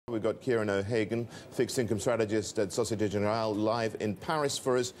We've got Ciaran O'Hagan, fixed income strategist at Societe Generale, live in Paris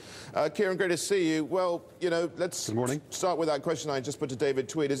for us. Ciaran, great to see you. Well, you know, let's start with that question I just put to David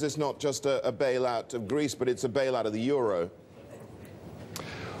Tweed. Is this not just a bailout of Greece, but it's a bailout of the euro?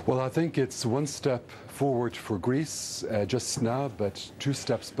 Well, I think it's one step forward for Greece just now, but two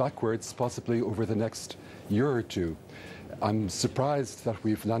steps backwards, possibly over the next year or two. I'm surprised that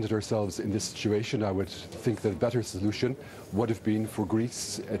we've landed ourselves in this situation. I would think that a better solution would have been for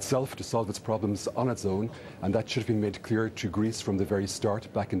Greece itself to solve its problems on its own, and that should have been made clear to Greece from the very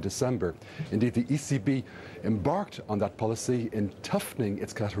start back in December. Indeed, the ECB embarked on that policy in toughening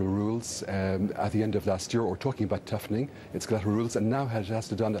its collateral rules at the end of last year, or talking about toughening its collateral rules, and now it has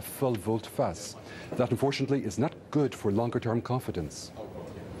to done a full volte-face. That, unfortunately, is not good for longer-term confidence.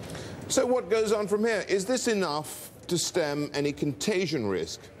 So what goes on from here? Is this enough to stem any contagion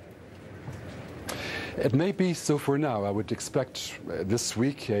risk? It may be so for now. I would expect this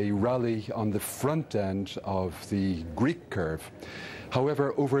week a rally on the front end of the Greek curve.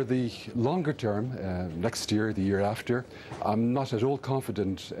 However, over the longer term, next year, the year after, I'm not at all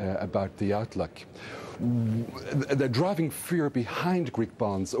confident about the outlook. The driving fear behind Greek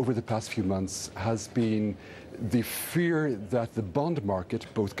bonds over the past few months has been the fear that the bond market,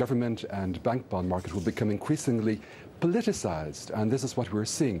 both government and bank bond market, will become increasingly politicized, and this is what we're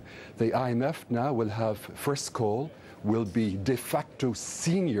seeing. The IMF now will have first call, will be de facto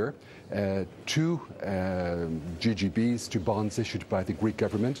senior to GGBs, to bonds issued by the Greek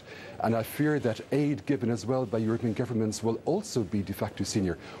government, and I fear that aid given as well by European governments will also be de facto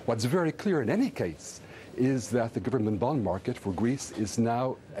senior. What's very clear in any case is that the government bond market for Greece is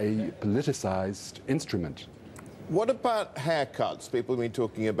now a politicized instrument. What about haircuts? People have been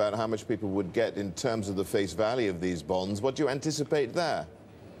talking about how much people would get in terms of the face value of these bonds. What do you anticipate there?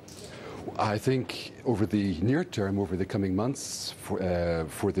 I think over the near term, over the coming months, for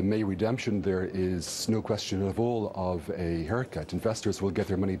the May redemption, there is no question at all of a haircut. Investors will get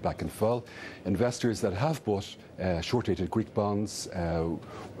their money back in full. Investors that have bought short-dated Greek bonds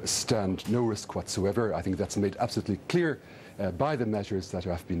stand no risk whatsoever. I think that's made absolutely clear by the measures that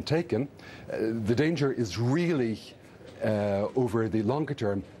have been taken. The danger is really over the longer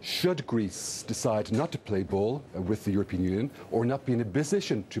term, should Greece decide not to play ball with the European Union or not be in a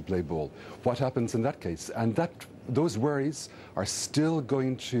position to play ball. What happens in that case? And those worries are still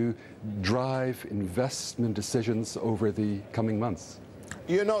going to drive investment decisions over the coming months.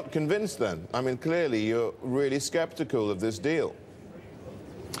 You're not convinced then? I mean, clearly you're really skeptical of this deal.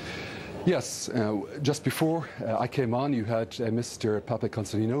 Yes, just before I came on, you had Mr.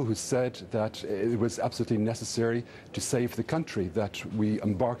 Papakonstantinou, who said that it was absolutely necessary to save the country, that we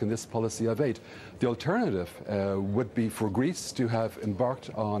embark on this policy of aid. The alternative would be for Greece to have embarked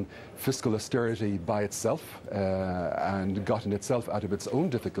on fiscal austerity by itself and gotten itself out of its own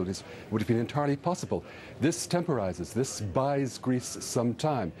difficulties. It would have been entirely possible. This temporizes, this buys Greece some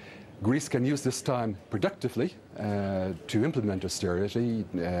time. Greece can use this time productively to implement austerity,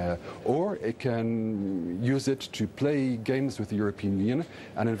 or it can use it to play games with the European Union,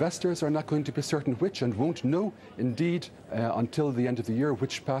 and investors are not going to be certain which, and won't know indeed until the end of the year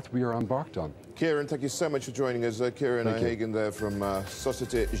which path we are embarked on. Ciaran, thank you so much for joining us. Ciaran O'Hagan there from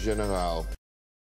Societe Generale.